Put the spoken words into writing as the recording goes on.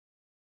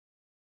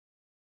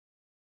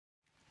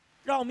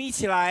让我们一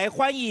起来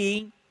欢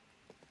迎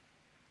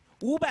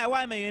500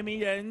万美元名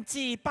人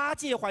暨8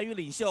届环宇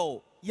领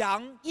袖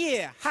杨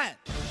业汉。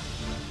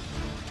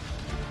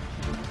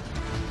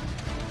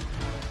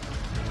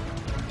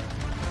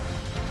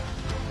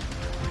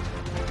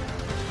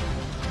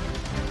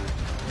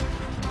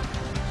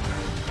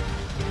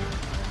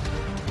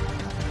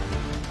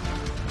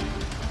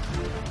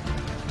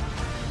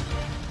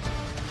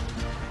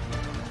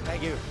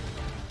Thank you.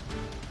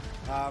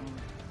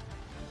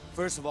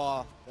 First of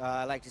all,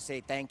 I'd like to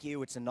say thank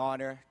you. It's an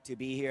honor to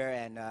be here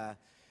and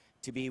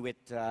to be with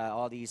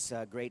all these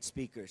great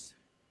speakers.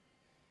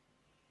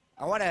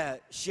 I want to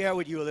share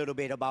with you a little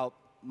bit about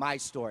my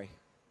story.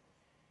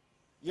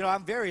 You know,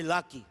 I'm very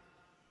lucky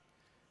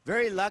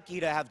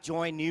to have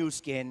joined New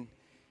Skin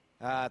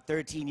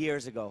 13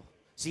 years ago.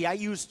 See, I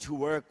used to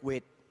work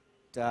with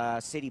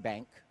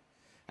Citibank.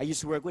 I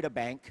used to work with a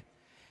bank,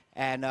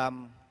 and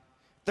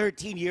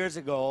 13 years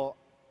ago,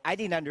 I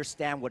didn't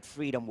understand what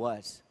freedom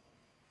was.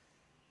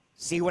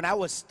 See, when I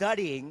was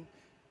studying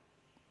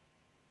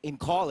in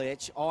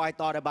college, all I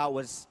thought about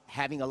was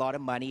having a lot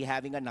of money,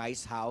 having a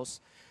nice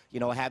house,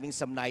 you know, having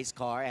some nice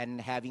car, and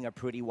having a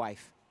pretty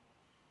wife,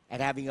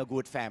 and having a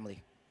good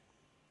family.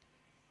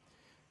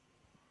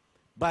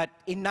 But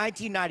in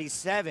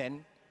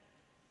 1997,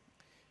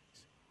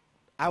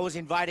 I was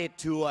invited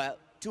to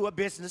a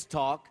business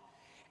talk,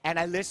 and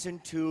I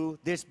listened to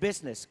this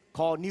business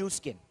called New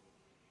Skin.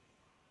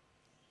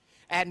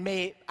 And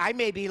I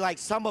may be like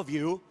some of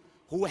you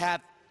who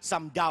have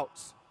some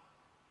doubts,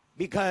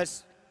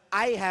 because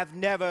I have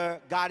never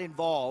got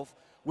involved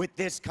with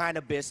this kind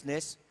of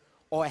business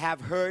or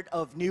have heard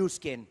of New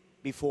Skin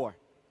before.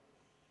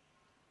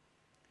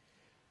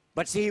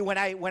 But see, when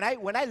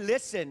I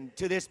listened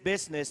to this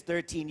business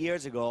 13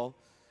 years ago,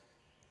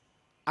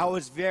 I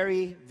was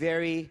very,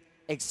 very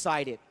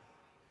excited.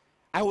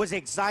 I was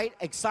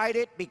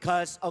excited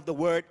because of the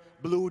word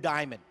blue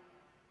diamond.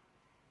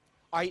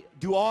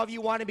 Do all of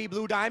you want to be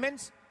blue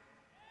diamonds?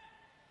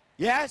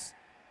 Yes?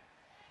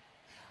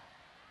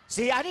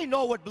 See, I didn't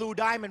know what blue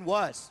diamond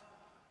was.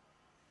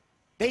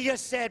 They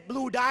just said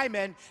blue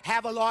diamond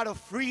have a lot of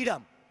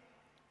freedom.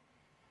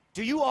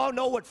 Do you all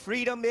know what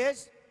freedom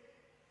is?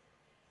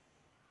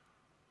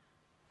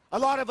 A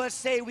lot of us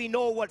say we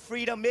know what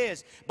freedom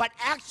is, but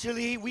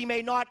actually we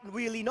may not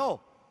really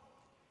know.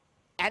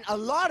 And a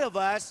lot of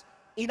us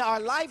in our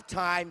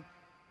lifetime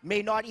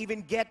may not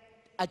even get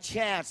a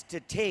chance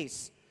to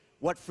taste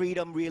what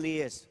freedom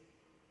really is.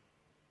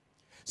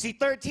 See,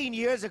 13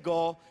 years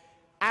ago,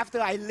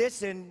 after I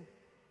listened,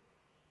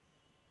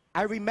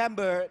 I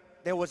remember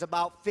there was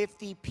about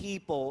 50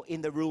 people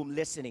in the room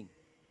listening.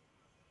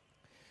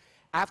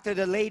 After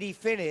the lady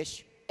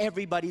finished,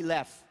 everybody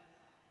left.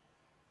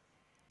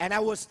 And I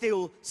was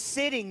still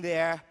sitting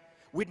there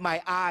with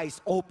my eyes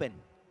open.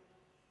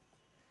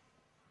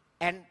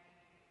 And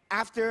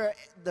after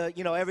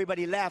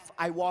everybody left,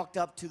 I walked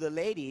up to the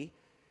lady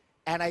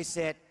and I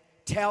said,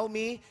 "Tell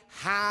me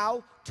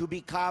how to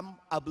become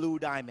a blue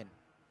diamond."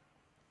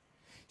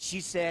 She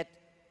said,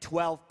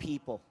 12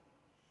 people,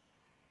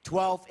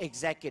 12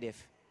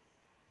 executives.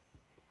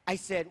 I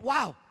said,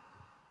 "Wow,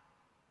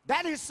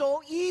 that is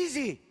so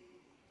easy.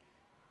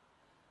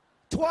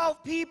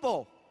 12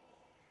 people."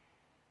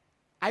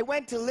 I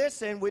went to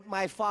listen with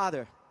my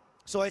father.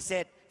 So I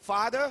said,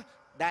 "Father,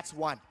 that's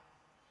one."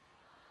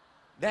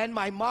 Then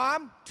my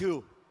mom,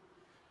 2.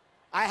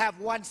 I have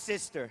 1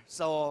 sister,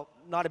 so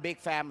not a big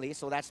family,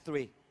 so that's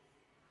 3.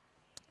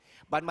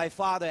 But my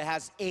father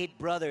has 8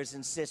 brothers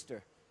and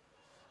sisters.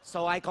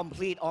 So I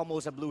complete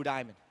almost a blue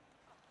diamond.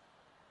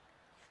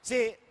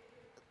 See,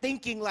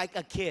 thinking like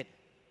a kid.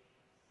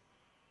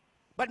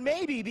 But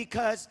maybe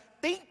because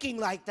thinking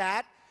like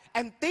that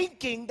and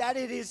thinking that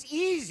it is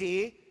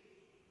easy,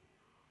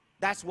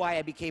 that's why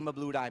I became a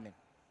blue diamond.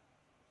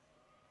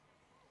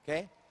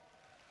 Okay?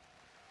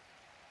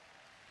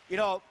 You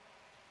know,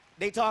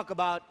 they talk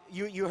about,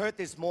 you heard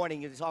this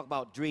morning, you talk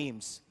about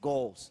dreams,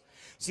 goals.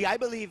 See, I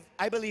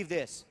believe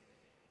this.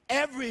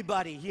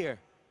 Everybody here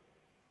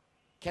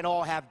can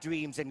all have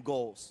dreams and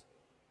goals.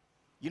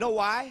 You know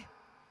why?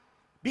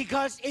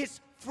 Because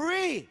it's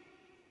free.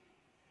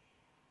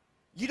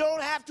 You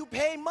don't have to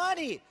pay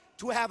money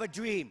to have a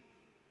dream.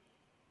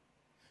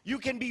 You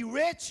can be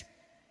rich,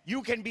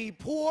 you can be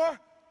poor,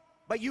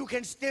 but you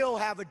can still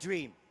have a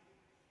dream.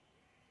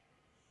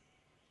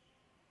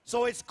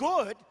 So it's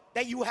good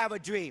that you have a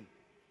dream.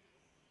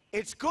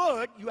 It's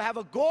good you have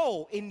a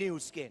goal in New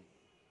Skin.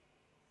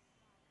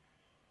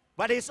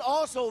 But it's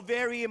also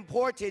very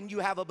important you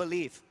have a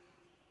belief.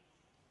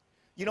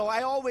 You know,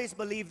 I always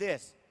believe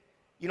this.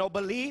 You know,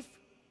 belief,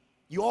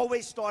 you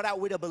always start out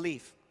with a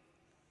belief.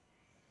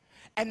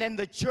 And then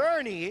the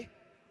journey,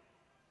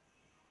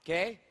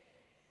 okay,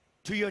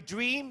 to your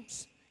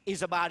dreams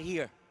is about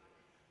here.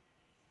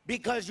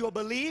 Because your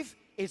belief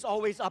is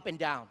always up and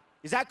down.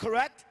 Is that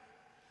correct?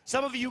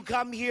 Some of you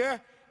come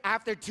here,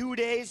 after 2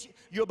 days,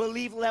 your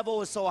belief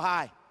level is so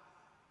high.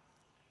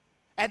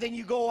 And then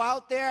you go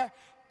out there,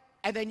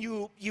 and then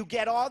you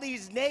get all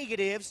these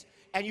negatives,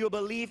 and your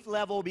belief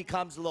level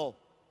becomes low.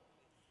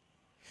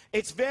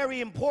 It's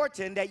very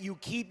important that you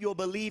keep your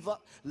belief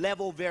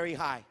level very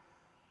high.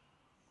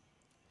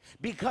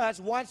 Because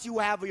once you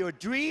have your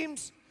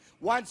dreams,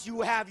 once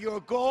you have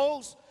your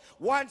goals,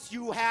 once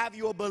you have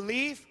your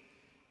belief,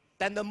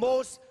 then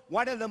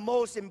one of the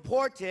most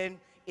important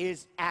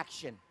is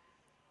action.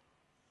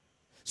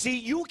 See,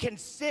 you can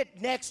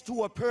sit next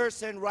to a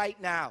person right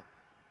now,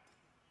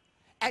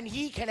 and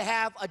he can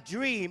have a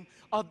dream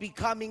of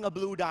becoming a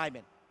blue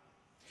diamond.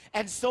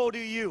 And so do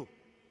you.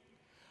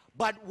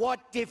 But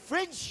what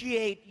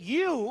differentiates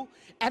you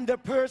and the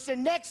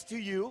person next to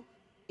you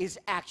is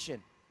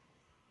action.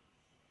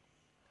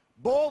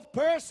 Both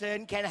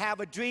person can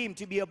have a dream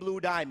to be a blue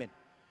diamond.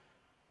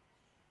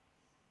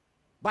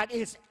 But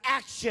it's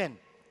action.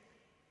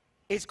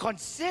 It's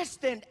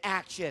consistent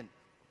action.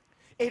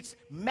 It's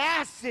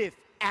massive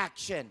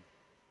action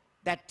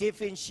that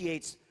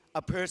differentiates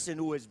a person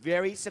who is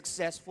very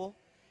successful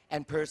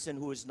and person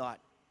who is not.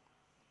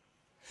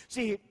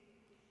 See,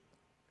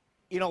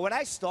 you know, when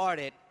I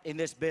started in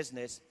this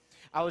business,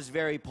 I was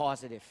very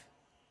positive,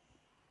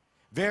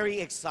 very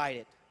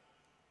excited.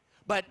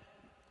 But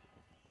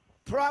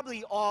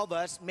probably all of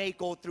us may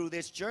go through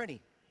this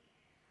journey.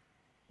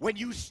 When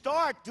you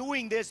start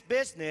doing this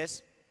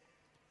business,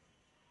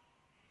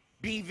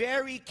 be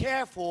very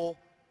careful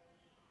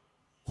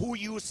who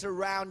you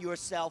surround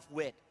yourself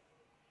with.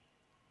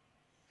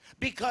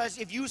 Because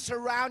if you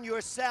surround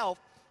yourself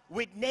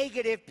with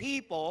negative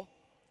people,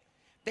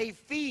 they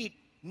feed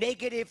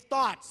negative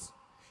thoughts,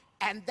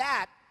 and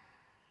that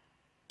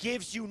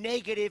gives you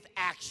negative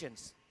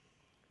actions.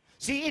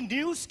 See, in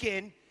New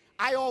Skin,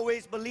 I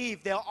always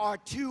believe there are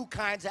two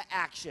kinds of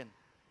action.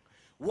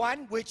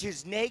 One which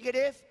is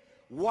negative,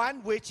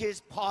 one which is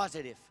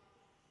positive.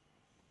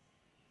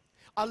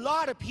 A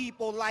lot of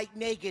people like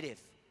negative.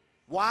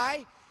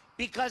 Why?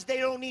 Because they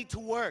don't need to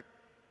work.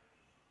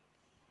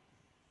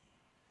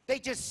 They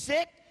just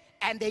sit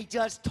and they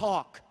just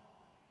talk.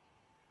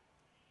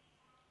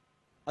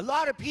 A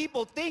lot of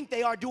people think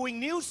they are doing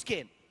New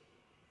Skin,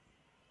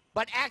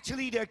 but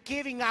actually they're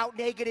giving out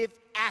negative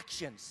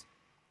actions.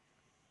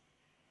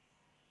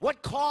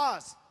 What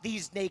caused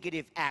these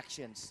negative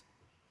actions?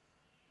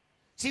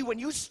 See, when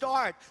you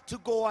start to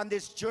go on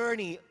this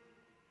journey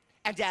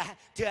and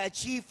to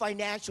achieve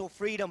financial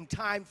freedom,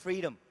 time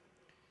freedom,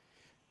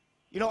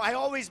 you know, I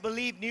always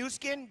believe New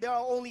Skin, there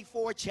are only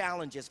 4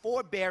 challenges,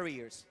 4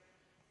 barriers,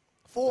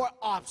 4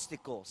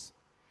 obstacles.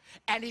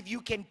 And if you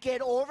can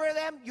get over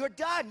them, you're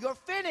done, you're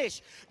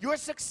finished, you're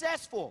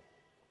successful.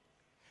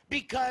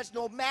 Because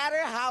no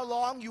matter how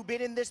long you've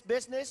been in this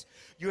business,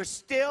 you're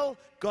still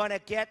gonna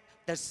get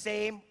the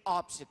same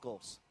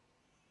obstacles,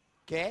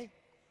 okay?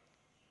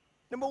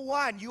 Number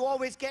 1, you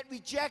always get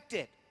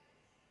rejected.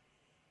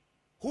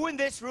 Who in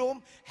this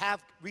room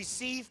have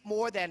received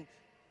more than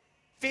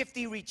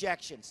 50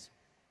 rejections?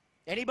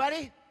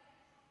 Anybody?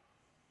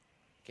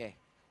 Okay,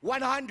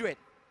 100,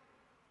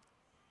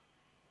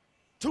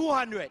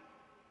 200,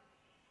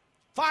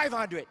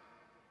 500,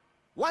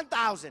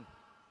 1,000.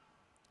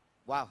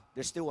 Wow,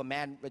 there's still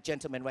a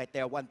gentleman right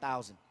there,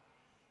 1,000.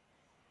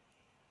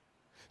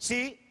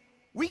 See,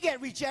 we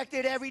get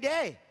rejected every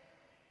day.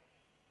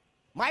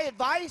 My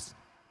advice,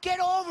 get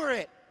over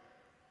it.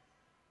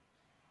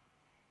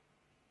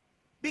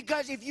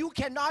 Because if you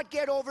cannot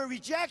get over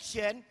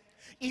rejection,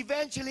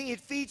 eventually it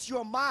feeds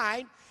your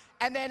mind,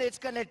 and then it's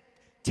gonna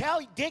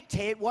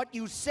dictate what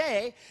you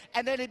say,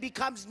 and then it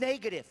becomes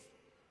negative.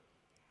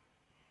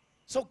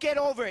 So get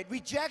over it.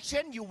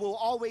 Rejection, you will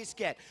always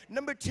get.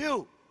 Number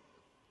 2,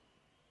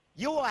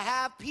 you will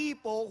have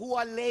people who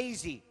are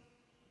lazy.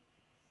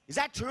 Is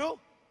that true?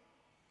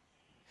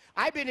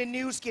 I've been in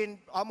New Skin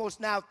almost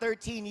now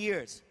 13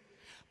 years.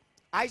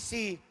 I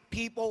see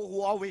people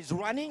who are always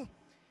running,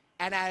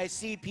 and I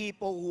see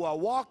people who are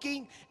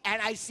walking,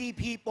 and I see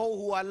people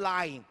who are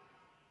lying.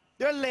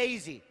 They're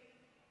lazy.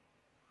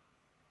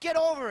 Get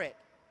over it.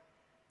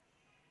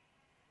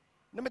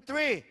 Number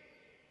 3,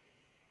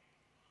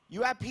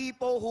 you have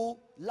people who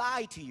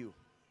lie to you.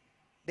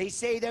 They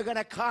say they're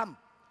gonna come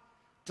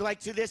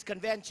to this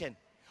convention,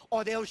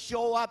 or they'll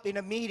show up in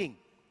a meeting,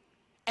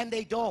 and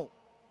they don't.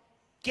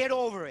 Get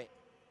over it.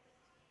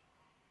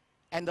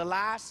 And the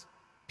last,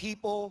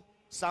 people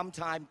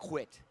sometimes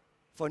quit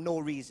for no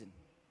reason.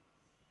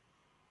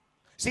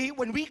 See,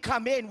 when we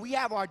come in, we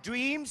have our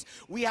dreams,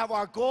 we have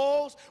our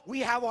goals,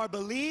 we have our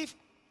belief.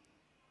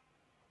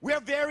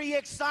 We're very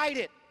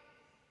excited.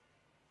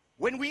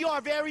 When we are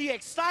very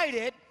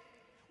excited,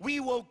 we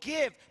will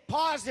give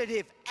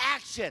positive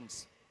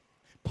actions,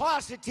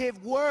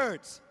 positive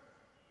words.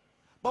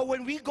 But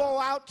when we go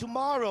out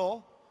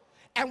tomorrow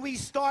and we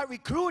start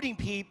recruiting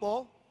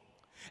people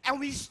and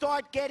we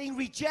start getting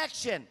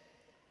rejection,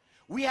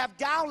 we have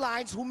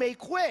downlines who may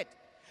quit.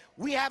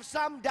 We have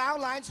some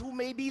downlines who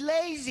may be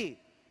lazy.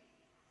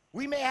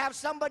 We may have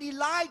somebody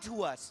lie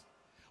to us.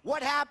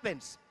 What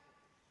happens?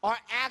 Our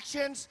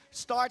actions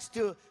starts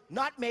to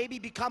not maybe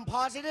become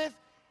positive,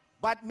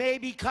 but may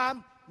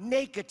become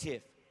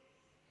negative.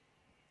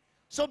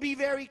 So be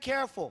very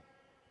careful,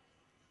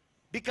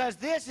 because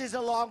this is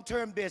a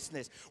long-term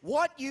business.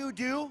 What you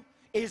do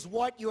is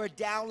what your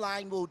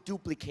downline will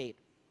duplicate.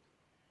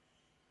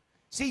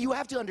 See, you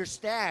have to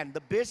understand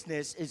the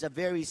business is a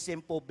very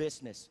simple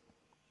business.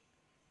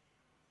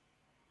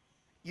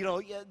 You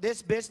know,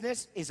 this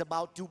business is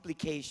about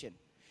duplication.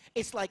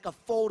 It's like a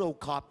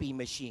photocopy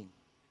machine.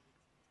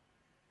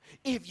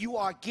 If you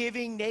are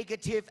giving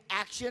negative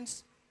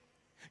actions,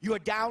 your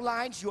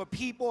downlines, your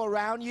people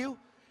around you,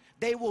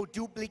 they will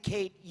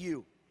duplicate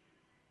you.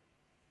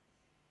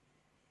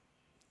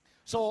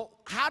 So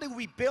how do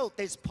we build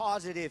this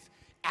positive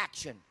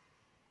action?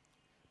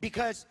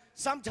 Because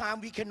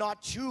sometimes we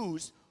cannot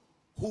choose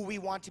who we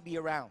want to be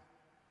around.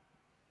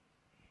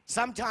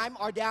 Sometimes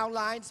our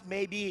downlines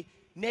may be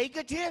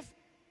negative,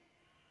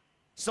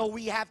 so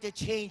we have to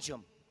change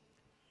them.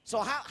 So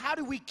how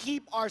do we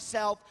keep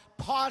ourselves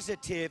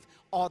positive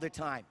all the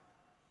time?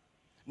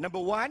 Number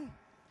one,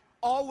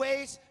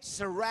 always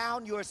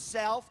surround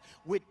yourself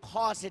with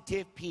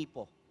positive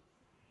people.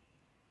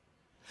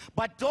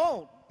 But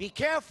be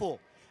careful.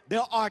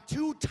 There are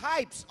two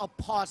types of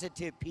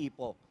positive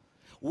people.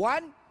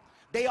 One,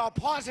 they are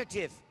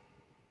positive,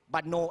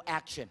 but no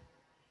action.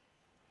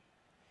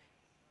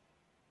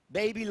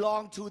 They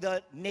belong to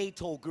the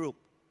NATO group.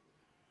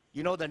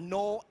 You know, the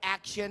no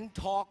action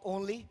talk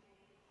only.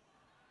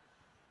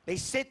 They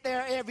sit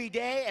there every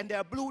day and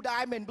they're blue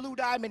diamond,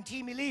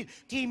 team elite,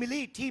 team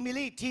elite, team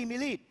elite, team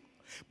elite.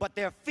 But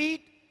their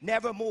feet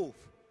never move.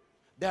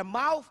 Their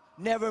mouth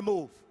never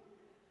move.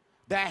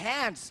 Their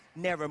hands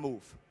never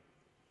move.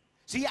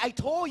 See, I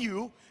told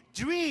you,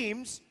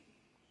 dreams,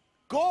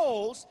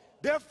 goals,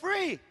 they're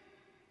free.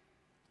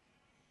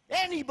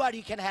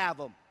 Anybody can have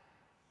them.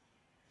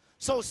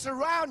 So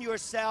surround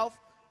yourself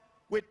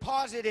with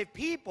positive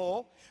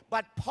people,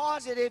 but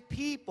positive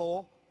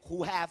people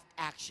who have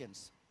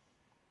actions.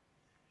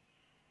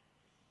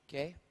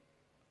 Okay?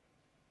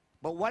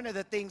 But one of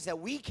the things that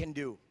we can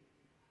do,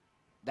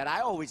 that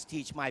I always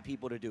teach my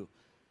people to do,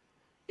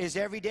 is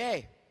every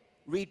day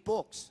read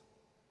books.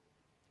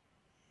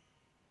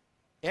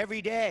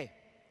 Every day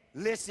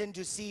listen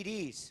to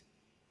CDs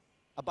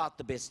about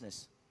the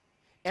business.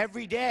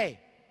 Every day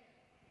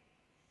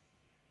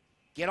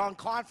get on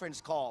conference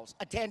calls,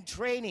 attend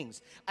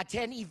trainings,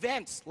 attend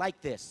events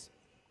like this.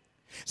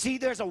 See,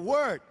 there's a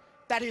word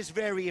that is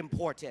very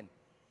important.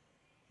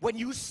 When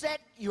you set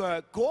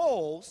your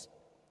goals,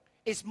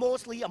 it's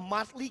mostly a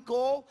monthly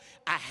goal,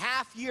 a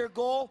half-year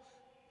goal,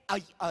 a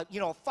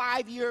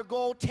 5-year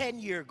goal,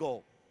 10-year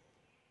goal.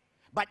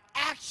 But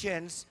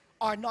actions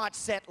are not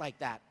set like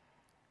that.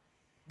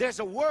 There's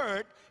a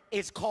word,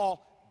 it's called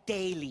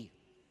daily.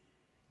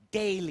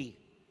 Daily.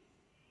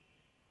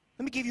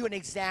 Let me give you an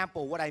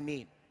example what I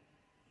mean.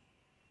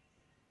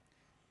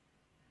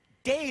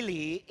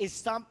 Daily is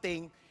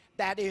something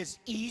that is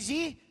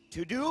easy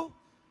to do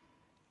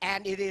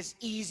and it is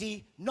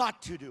easy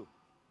not to do.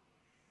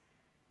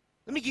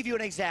 Let me give you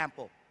an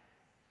example.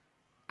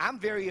 I'm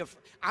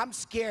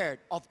scared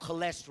of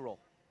cholesterol.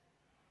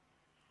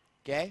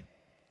 Okay?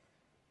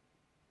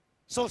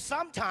 So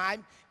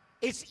sometimes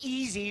it's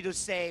easy to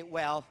say,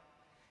 well,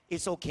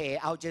 it's okay,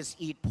 I'll just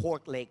eat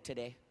pork leg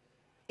today.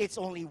 It's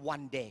only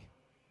one day.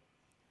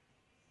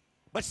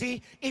 But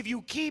see, if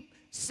you keep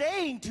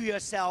saying to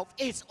yourself,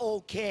 it's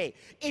okay,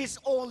 it's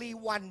only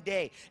one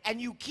day,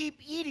 and you keep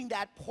eating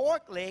that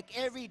pork leg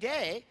every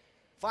day,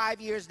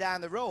 5 years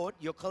down the road,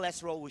 your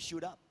cholesterol will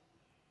shoot up.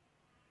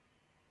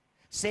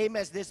 Same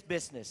as this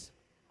business.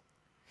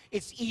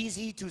 It's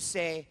easy to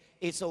say,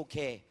 it's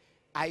okay,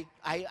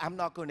 I'm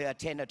not going to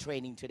attend a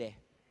training today.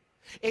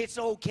 It's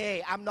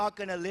okay, I'm not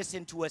going to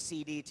listen to a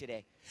CD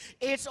today.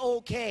 It's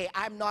okay,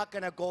 I'm not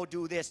going to go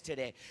do this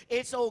today.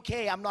 It's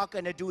okay, I'm not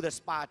going to do the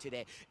spa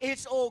today.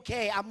 It's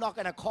okay, I'm not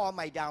going to call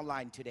my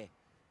downline today.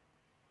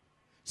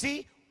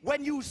 See,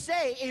 when you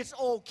say it's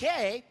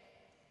okay,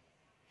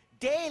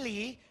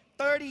 daily,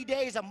 30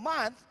 days a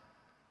month,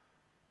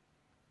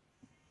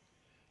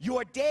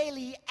 your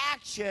daily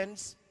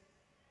actions,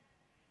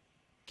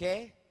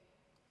 okay,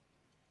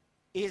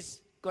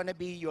 is going to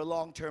be your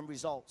long-term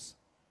results.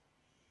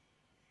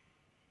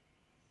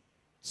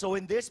 So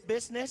in this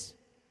business,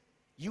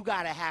 you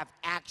got to have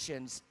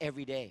actions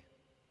every day.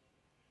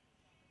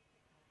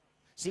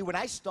 See, when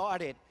I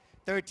started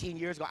 13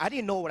 years ago, I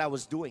didn't know what I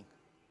was doing.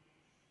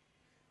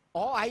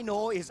 All I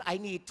know is I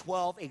need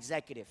 12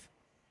 executives.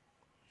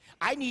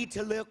 I need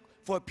to look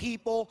for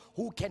people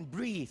who can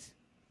breathe.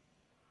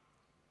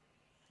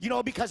 You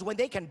know, because when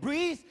they can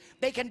breathe,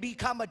 they can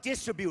become a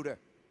distributor.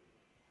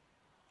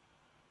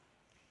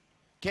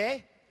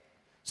 Okay?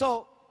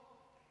 So,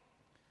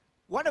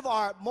 one of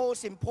our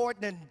most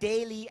important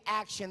daily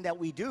action that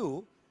we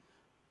do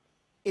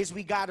is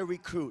we got to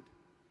recruit.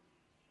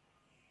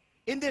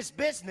 In this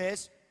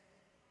business,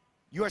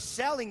 you're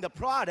selling the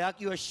product,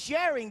 you're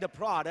sharing the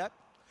product,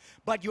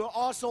 but you're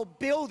also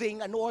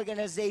building an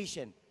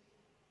organization.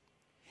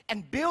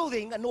 And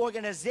building an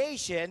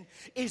organization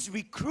is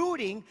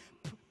recruiting,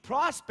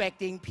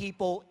 prospecting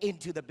people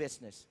into the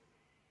business.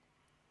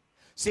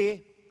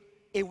 See,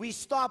 if we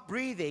stop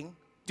breathing,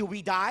 do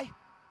we die?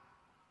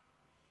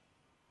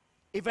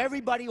 If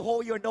everybody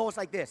hold your nose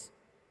like this,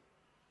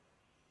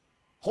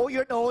 Hold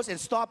your nose and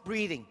stop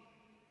breathing.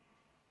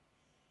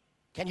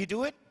 Can you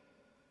do it?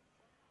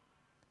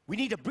 We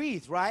need to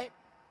breathe, right?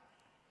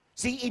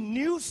 See, in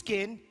new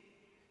skin,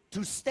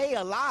 to stay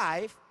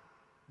alive,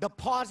 the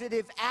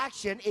positive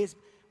action is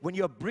when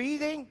you're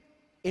breathing,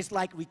 it's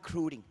like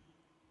recruiting.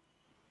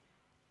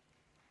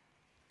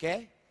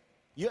 Okay?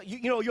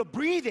 You know, your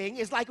breathing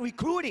is like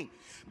recruiting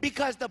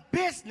because the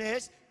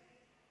business,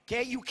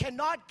 okay, you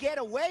cannot get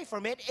away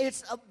from it.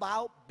 It's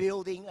about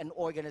building an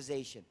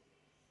organization.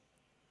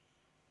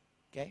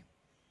 Okay?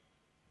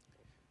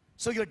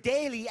 So your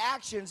daily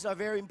actions are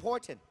very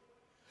important.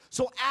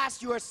 So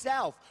ask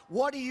yourself,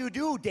 what do you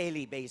do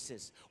daily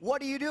basis?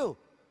 What do you do?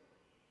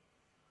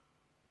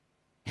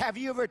 Have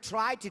you ever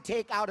tried to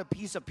take out a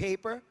piece of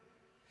paper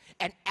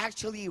and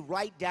actually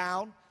write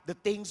down the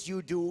things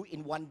you do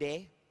in one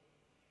day?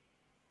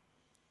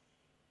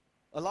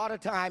 A lot of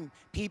time,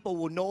 people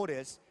will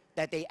notice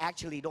that they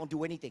actually don't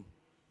do anything.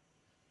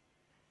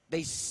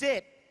 They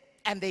sit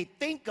and they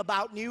think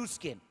about new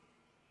skin.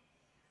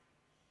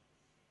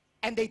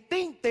 And they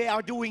think they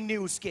are doing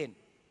new skin.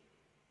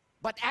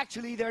 But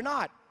actually, they're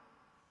not.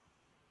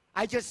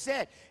 I just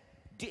said,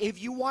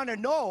 if you want to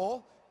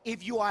know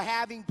if you are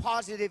having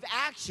positive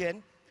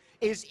action,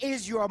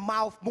 is your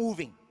mouth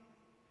moving?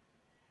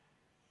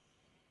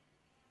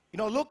 You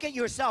know, look at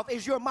yourself.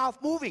 Is your mouth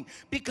moving?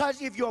 Because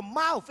if your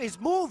mouth is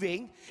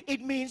moving, it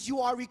means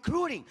you are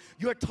recruiting.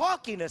 You're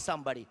talking to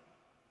somebody.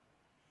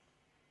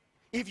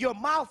 If your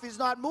mouth is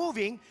not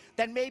moving,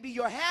 then maybe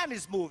your hand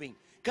is moving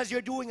because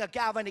you're doing a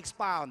galvanic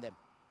spa on them.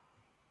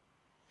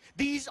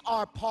 These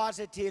are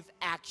positive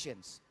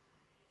actions.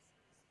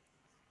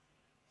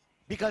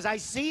 Because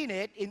I've seen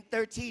it in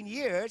 13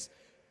 years.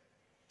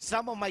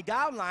 Some of my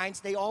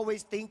downlines, they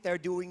always think they're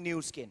doing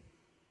new skin.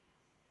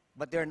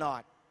 But they're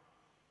not.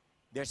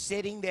 They're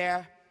sitting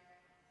there,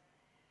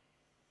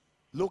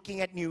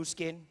 looking at new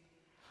skin,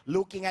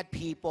 looking at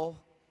people,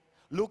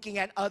 looking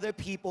at other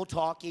people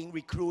talking,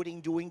 recruiting,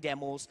 doing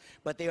demos,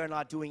 but they are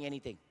not doing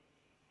anything.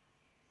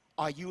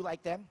 Are you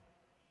like them?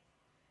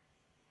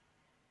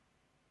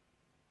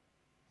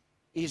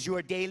 Is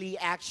your daily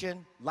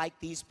action like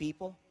these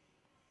people?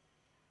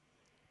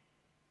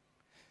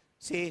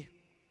 See,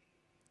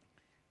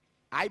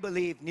 I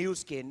believe new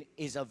skin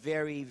is a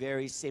very,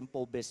 very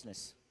simple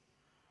business.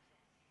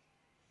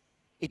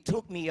 It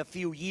took me a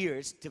few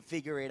years to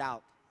figure it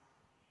out.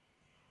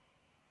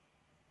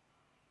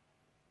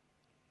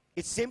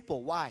 It's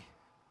simple. Why?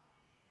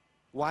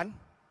 One,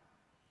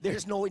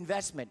 there's no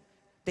investment.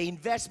 The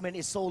investment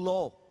is so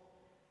low.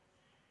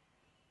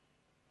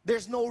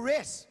 There's no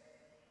risk.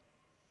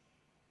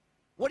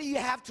 What do you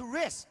have to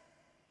risk?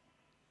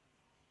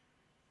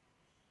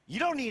 You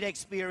don't need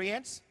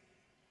experience.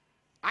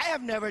 I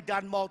have never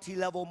done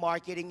multi-level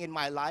marketing in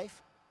my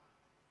life.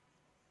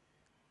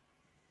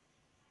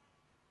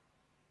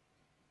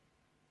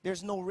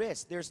 There's no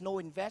risk. There's no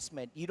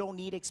investment. You don't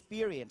need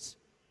experience.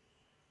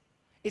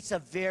 It's a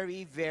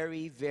very,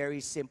 very,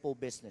 very simple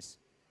business.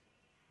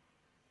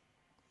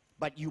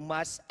 But you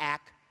must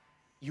act.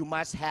 You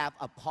must have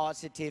a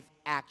positive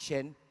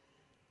action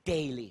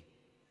daily.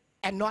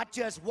 And not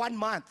just 1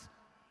 month.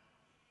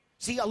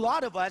 See, a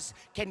lot of us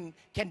can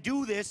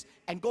do this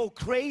and go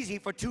crazy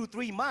for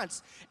 2-3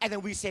 months, and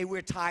then we say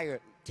we're tired,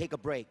 take a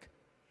break.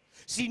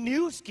 See,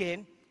 new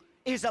skin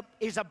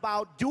is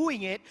about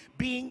doing it,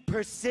 being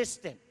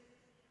persistent.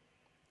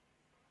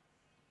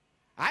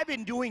 I've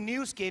been doing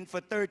new skin for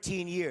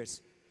 13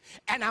 years,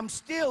 and I'm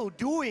still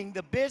doing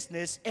the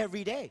business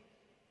every day.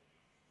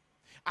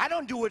 I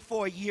don't do it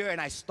for a year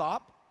and I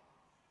stop,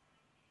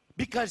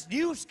 because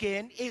new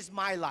skin is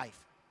my life.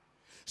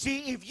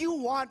 See, if you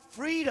want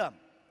freedom,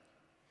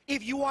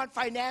 if you want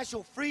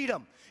financial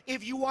freedom,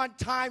 if you want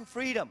time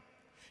freedom,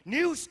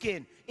 new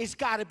skin has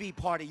got to be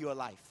part of your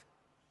life.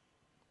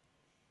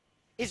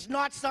 It's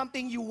not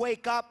something you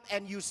wake up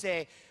and you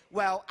say,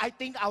 well, I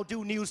think I'll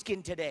do new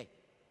skin today.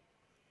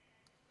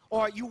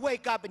 Or you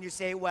wake up and you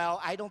say,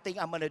 well, I don't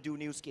think I'm going to do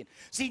new skin.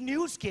 See,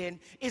 new skin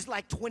is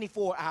like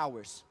 24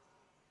 hours.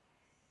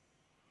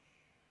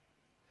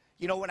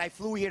 You know, when I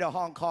flew here to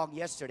Hong Kong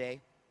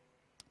yesterday,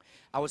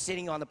 I was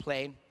sitting on the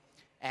plane,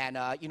 and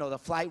you know, the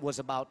flight was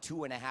about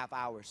 2.5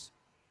 hours.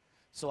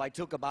 So I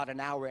took about an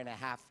hour and a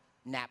half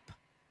nap.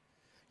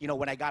 You know,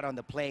 when I got on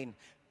the plane,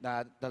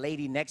 the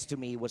lady next to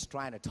me was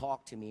trying to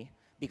talk to me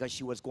because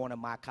she was going to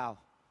Macau.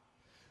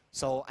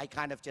 So I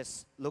kind of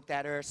just looked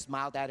at her,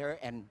 smiled at her,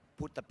 and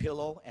put the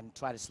pillow and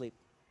tried to sleep.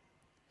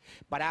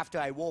 But after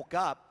I woke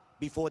up,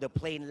 before the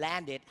plane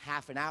landed,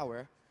 half an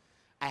hour,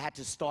 I had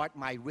to start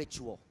my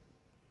ritual.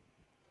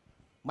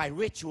 My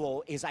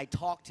ritual is I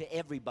talk to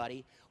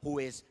everybody who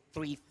is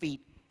 3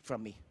 feet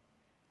from me.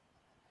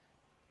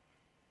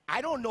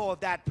 I don't know if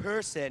that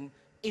person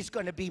is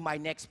going to be my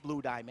next blue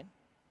diamond.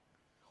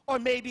 Or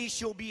maybe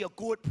she'll be a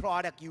good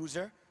product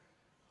user.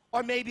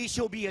 Or maybe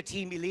she'll be a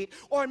team elite.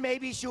 Or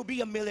maybe she'll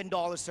be a $1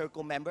 Million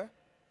Circle member.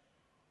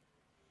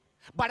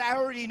 But I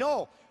already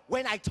know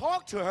when I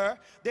talk to her,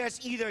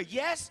 there's either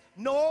yes,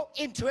 no,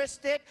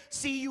 interested,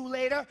 see you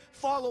later,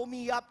 follow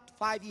me up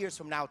 5 years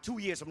from now, 2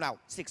 years from now,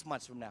 6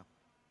 months from now.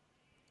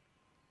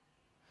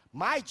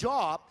 My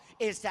job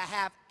is to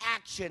have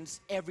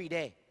actions every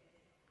day.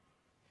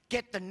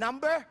 Get the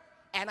number,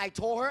 and I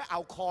told her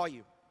I'll call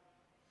you.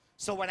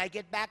 So when I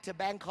get back to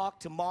Bangkok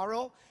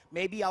tomorrow,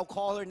 maybe I'll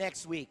call her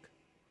next week.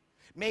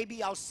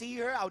 Maybe I'll see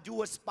her, I'll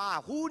do a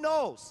spa. Who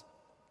knows?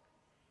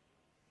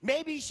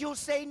 Maybe she'll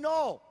say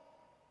no.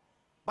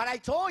 But I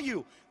told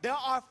you, there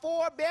are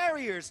 4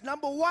 barriers.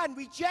 Number 1,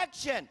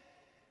 rejection.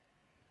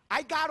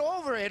 I got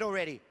over it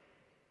already.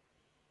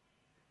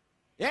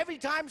 Every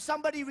time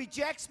somebody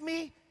rejects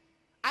me,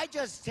 I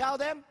just tell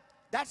them,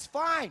 that's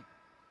fine.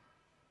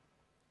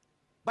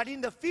 But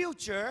in the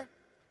future,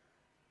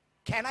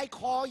 can I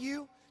call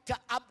you to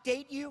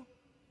update you?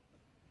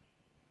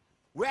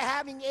 We're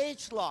having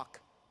age lock.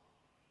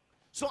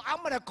 So I'm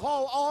going to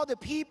call all the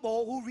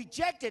people who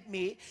rejected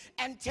me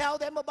and tell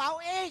them about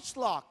age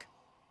lock.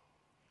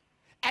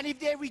 And if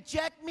they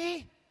reject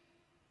me,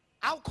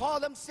 I'll call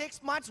them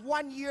 6 months,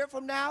 1 year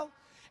from now,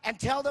 and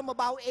tell them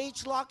about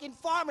age lock in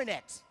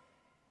FarmerNet.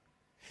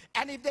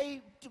 And if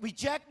they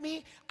reject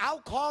me, I'll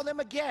call them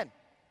again.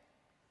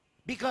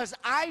 Because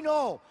I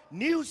know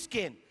Nu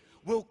Skin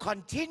will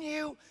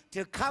continue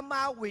to come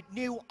out with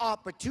new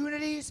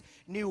opportunities,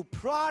 new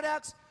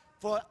products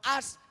for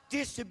us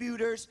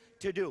distributors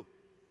to do.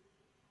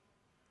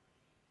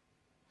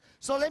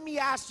 So let me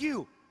ask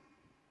you,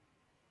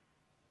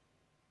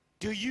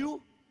 do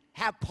you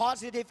have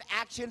positive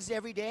actions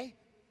every day?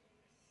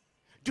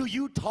 Do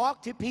you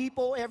talk to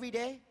people every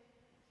day?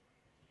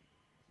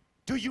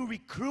 Do you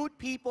recruit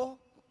people?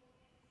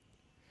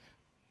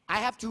 I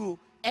have to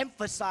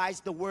emphasize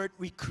the word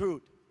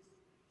recruit.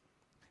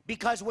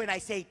 Because when I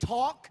say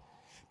talk,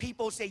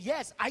 people say,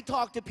 yes, I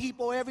talk to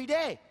people every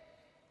day.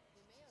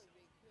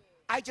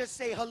 I just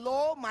say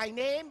hello, my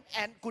name,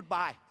 and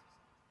goodbye.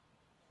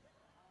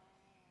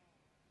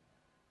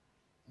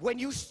 When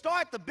you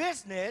start the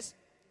business,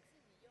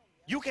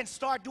 you can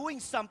start doing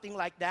something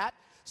like that,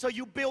 so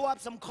you build up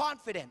some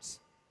confidence.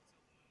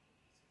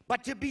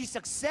 But to be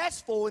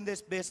successful in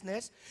this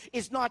business,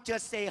 it's not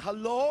just say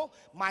hello,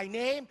 my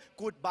name,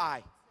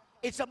 goodbye.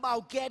 It's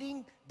about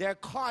getting their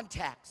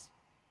contacts.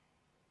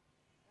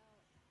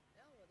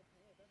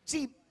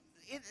 See,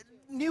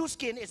 Nu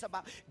Skin is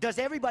about, does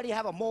everybody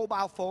have a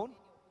mobile phone?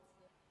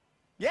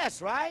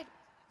 Yes, right?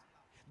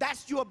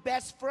 That's your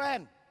best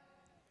friend.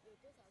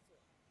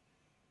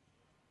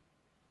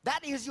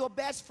 That is your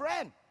best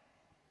friend.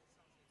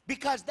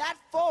 Because that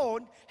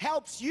phone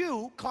helps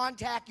you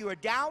contact your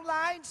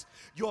downlines,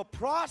 your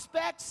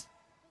prospects.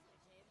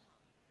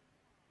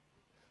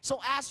 So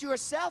ask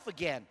yourself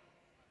again,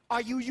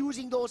 are you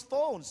using those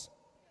phones?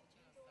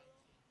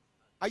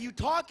 Are you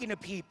talking to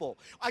people?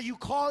 Are you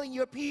calling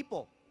your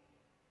people?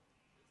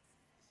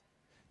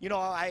 You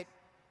know,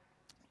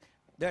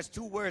 there's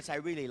 2 words I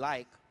really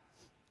like,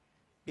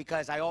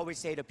 because I always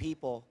say to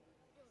people,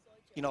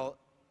 you know,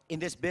 in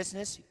this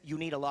business, you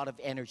need a lot of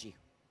energy.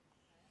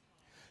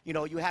 You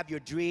know, you have your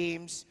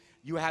dreams,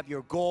 you have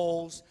your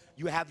goals,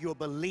 you have your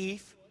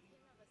belief.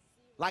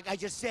 Like I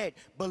just said,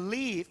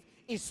 belief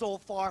is so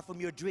far from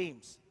your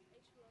dreams.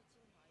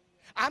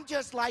 I'm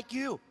just like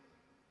you.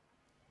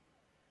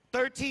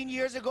 13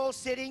 years ago,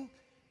 sitting,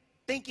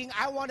 thinking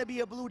I want to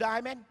be a blue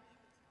diamond.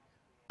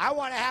 I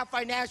want to have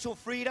financial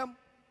freedom.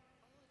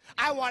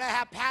 I want to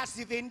have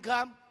passive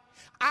income.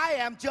 I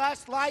am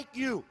just like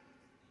you.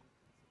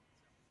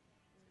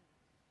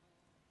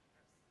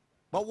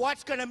 But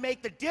what's going to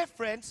make the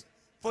difference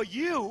for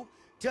you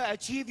to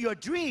achieve your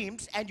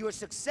dreams and your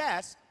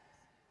success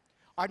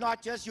are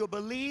not just your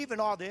belief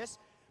and all this,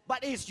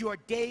 but it's your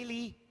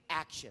daily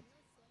action.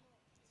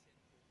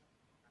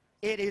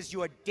 It is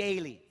your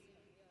daily.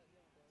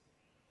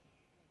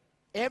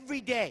 Every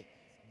day,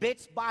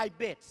 bits by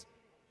bits,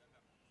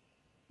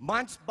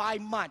 months by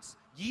months,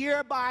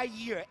 year by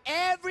year,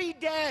 every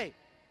day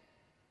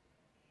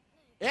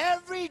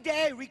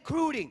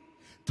recruiting,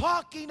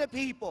 talking to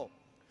people,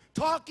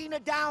 talking to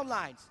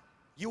downlines,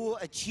 you will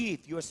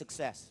achieve your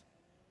success.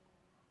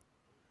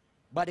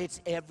 But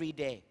it's every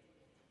day.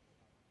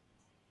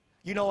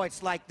 You know,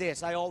 it's like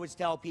this. I always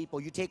tell people,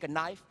 you take a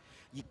knife,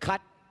 you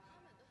cut,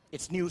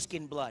 it's Nu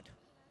Skin blood.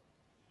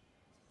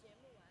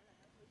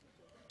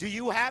 Do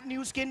you have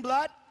Nu Skin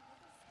blood?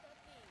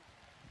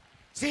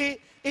 See,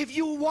 if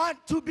you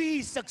want to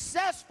be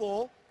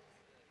successful,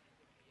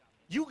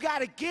 you got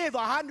to give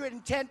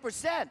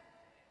 110%.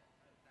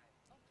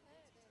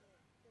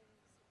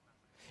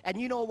 And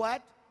you know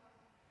what?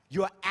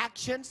 Your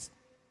actions,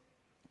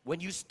 when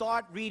you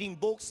start reading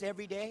books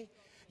every day,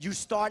 you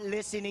start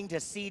listening to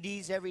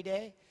CDs every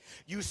day,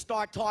 you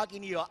start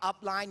talking to your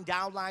upline,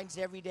 downlines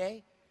every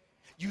day,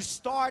 you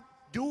start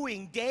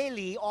doing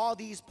daily all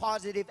these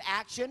positive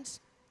actions,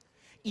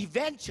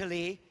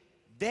 eventually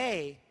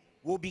they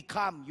will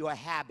become your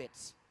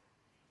habits.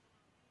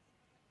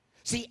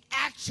 See,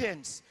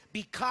 actions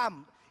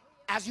become,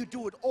 as you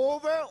do it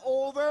over,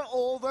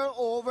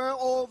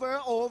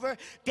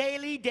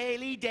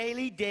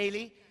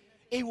 daily,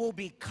 it will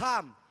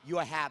become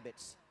your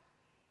habits.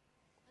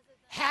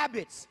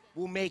 Habits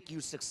will make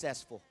you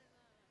successful.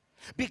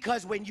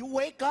 Because when you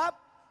wake up,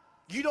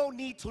 you don't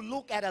need to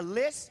look at a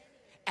list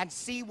and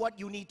see what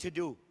you need to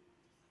do.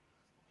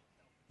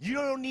 You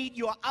don't need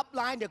your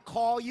upline to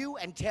call you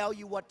and tell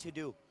you what to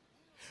do,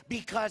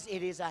 because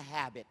it is a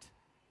habit.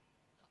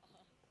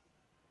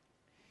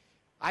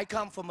 I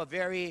come from a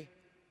very,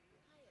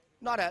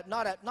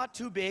 not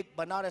too big,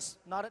 but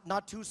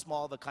not too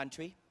small of a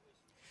country.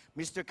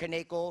 Mr.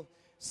 Kaneko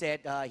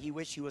said he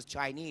wished he was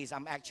Chinese.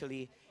 I'm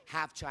actually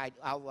half Chinese.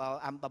 Well,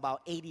 I'm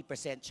about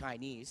 80%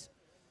 Chinese.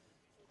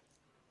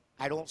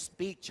 I don't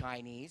speak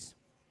Chinese.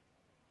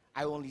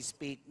 I only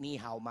speak ni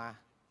hao ma.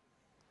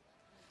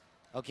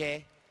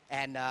 Okay?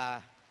 And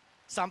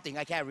something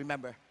I can't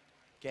remember.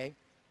 Okay?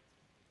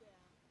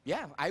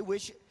 Yeah, I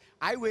wish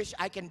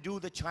I can do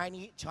the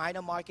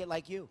China market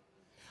like you.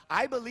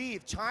 I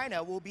believe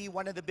China will be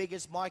one of the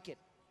biggest market.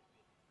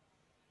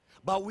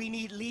 But we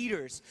need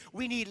leaders.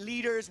 We need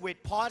leaders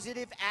with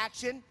positive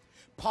action,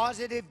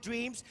 positive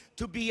dreams,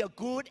 to be a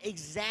good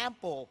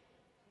example.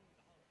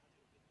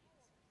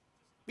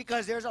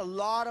 Because there's a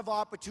lot of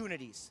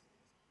opportunities.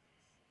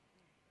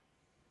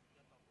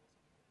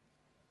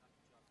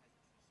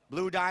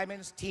 Blue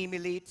Diamonds, Team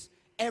Elites,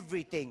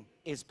 everything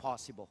is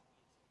possible.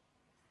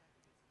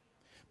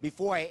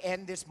 Before I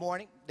end this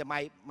morning,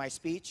 my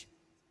speech,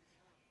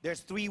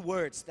 there's 3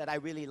 words that I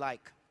really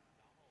like.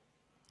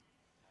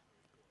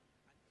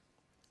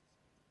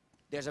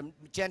 There's a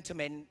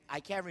gentleman, I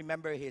can't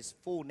remember his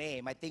full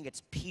name. I think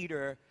it's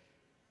Peter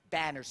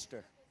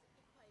Bannister.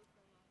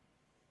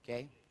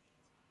 Okay?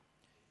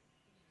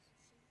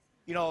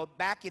 You know,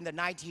 back in the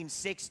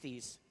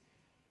 1960s,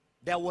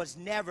 there was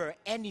never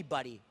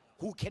anybody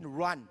who can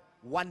run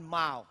 1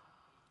 mile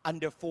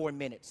under 4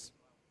 minutes.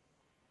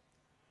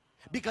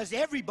 Because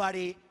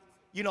everybody,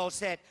 you know,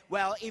 said,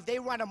 well, if they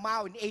run a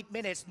mile in 8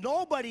 minutes,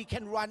 nobody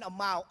can run a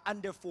mile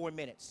under 4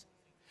 minutes.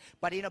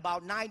 But in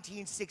about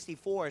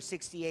 1964 or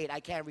 68, I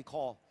can't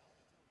recall,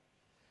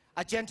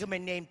 a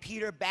gentleman named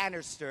Peter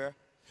Bannister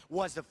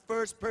was the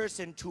first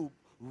person to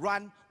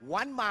run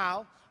 1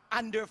 mile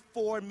under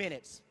 4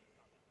 minutes.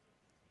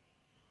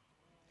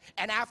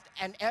 And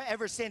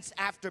ever since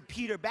after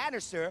Peter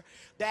Bannister,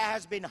 there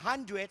has been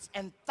hundreds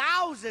and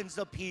thousands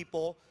of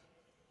people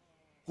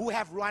who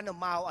have run a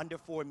mile under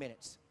 4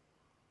 minutes.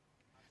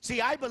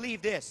 See, I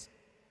believe this.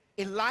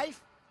 In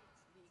life,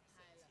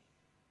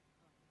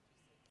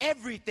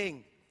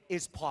 everything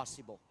is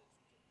possible.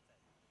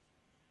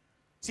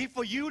 See,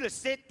 for you to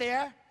sit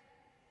there,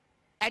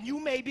 and you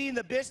may be in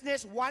the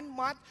business 1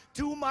 month,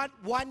 2 months,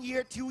 1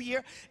 year, 2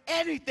 years,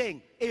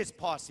 anything is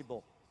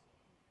possible.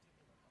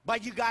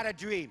 But you gotta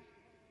dream.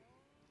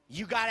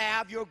 You gotta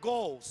have your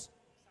goals.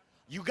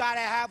 You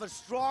gotta have a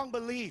strong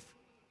belief.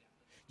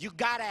 You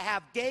gotta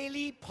have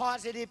daily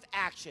positive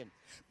action,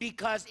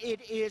 because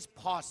it is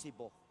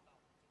possible.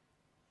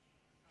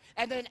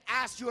 And then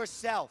ask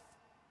yourself,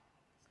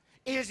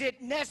 is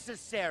it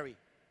necessary?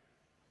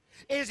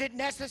 Is it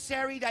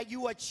necessary that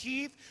you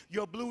achieve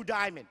your blue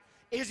diamond?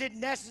 Is it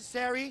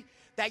necessary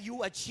that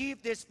you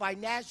achieve this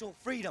financial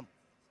freedom?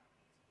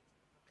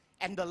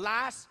 And the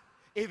last,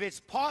 if it's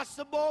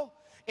possible,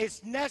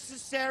 it's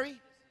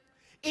necessary,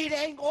 it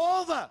ain't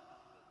over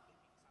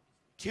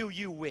till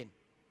you win.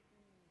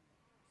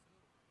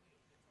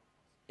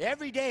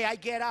 Every day I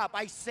get up,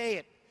 I say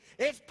it.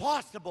 It's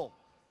possible,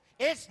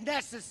 it's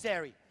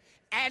necessary,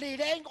 and it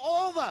ain't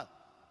over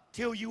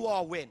till you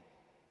all win.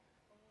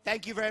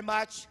 Thank you very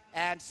much,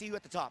 and see you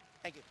at the top.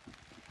 Thank you.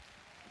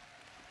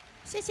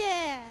 谢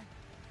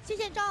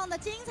谢John 的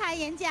精彩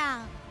演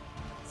讲，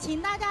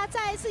请大家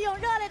再一次用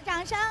热烈的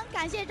掌声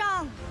感谢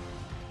John。